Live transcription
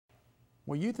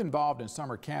Well, youth involved in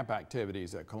summer camp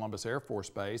activities at Columbus Air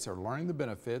Force Base are learning the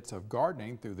benefits of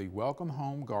gardening through the Welcome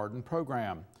Home Garden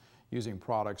program. Using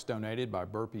products donated by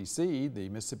Burpee Seed, the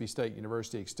Mississippi State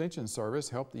University Extension Service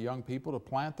helped the young people to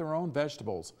plant their own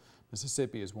vegetables.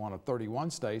 Mississippi is one of 31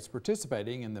 states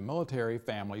participating in the Military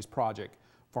Families Project.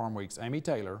 Farmweek's Amy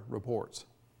Taylor reports.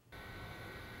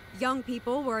 Young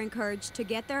people were encouraged to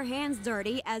get their hands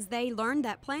dirty as they learned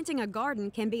that planting a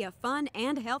garden can be a fun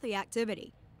and healthy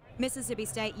activity. Mississippi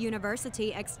State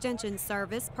University Extension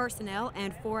Service personnel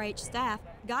and 4-H staff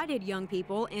guided young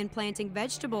people in planting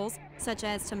vegetables such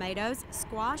as tomatoes,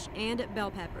 squash, and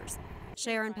bell peppers.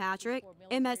 Sharon Patrick,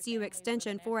 MSU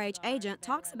Extension 4-H agent,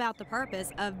 talks about the purpose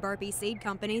of Burpee Seed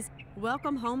Company's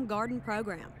Welcome Home Garden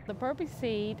program. The Burpee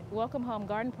Seed Welcome Home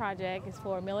Garden project is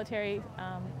for military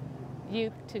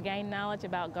youth to gain knowledge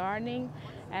about gardening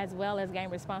as well as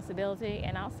gain responsibility,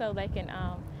 and also they can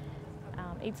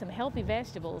eat some healthy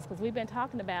vegetables, because we've been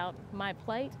talking about My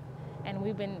Plate, and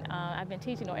I've been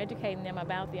teaching or educating them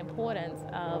about the importance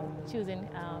of choosing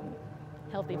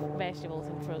healthy vegetables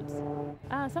and fruits.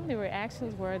 Some of the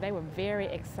reactions were they were very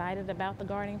excited about the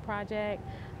gardening project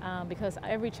because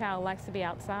every child likes to be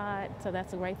outside, so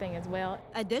that's a great thing as well.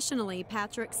 Additionally,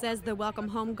 Patrick says the Welcome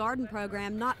Home Garden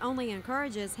program not only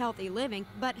encourages healthy living,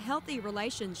 but healthy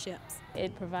relationships.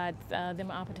 It provides them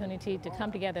an opportunity to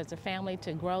come together as a family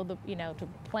to grow to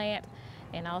plant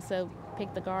and also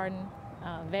pick the garden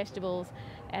vegetables,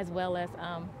 as well as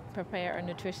prepare a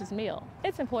nutritious meal.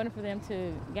 It's important for them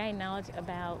to gain knowledge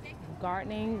about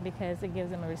gardening because it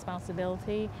gives them a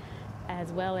responsibility,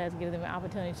 as well as gives them an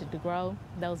opportunity to grow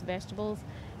those vegetables,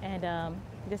 and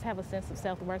just have a sense of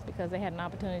self-worth because they had an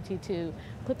opportunity to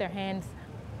put their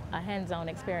hands-on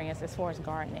experience as far as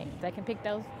gardening. They can pick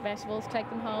those vegetables, take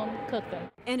them home, cook them.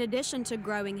 In addition to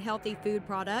growing healthy food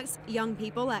products, young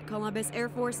people at Columbus Air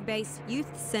Force Base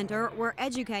Youth Center were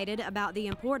educated about the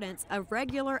importance of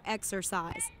regular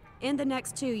exercise. In the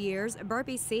next 2 years,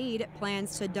 Burpee Seed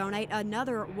plans to donate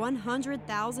another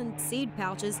 100,000 seed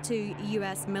pouches to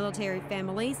U.S. military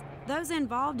families. Those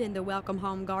involved in the Welcome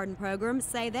Home Garden program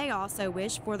say they also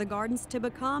wish for the gardens to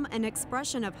become an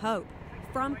expression of hope.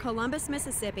 From Columbus,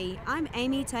 Mississippi, I'm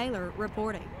Amy Taylor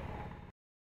reporting.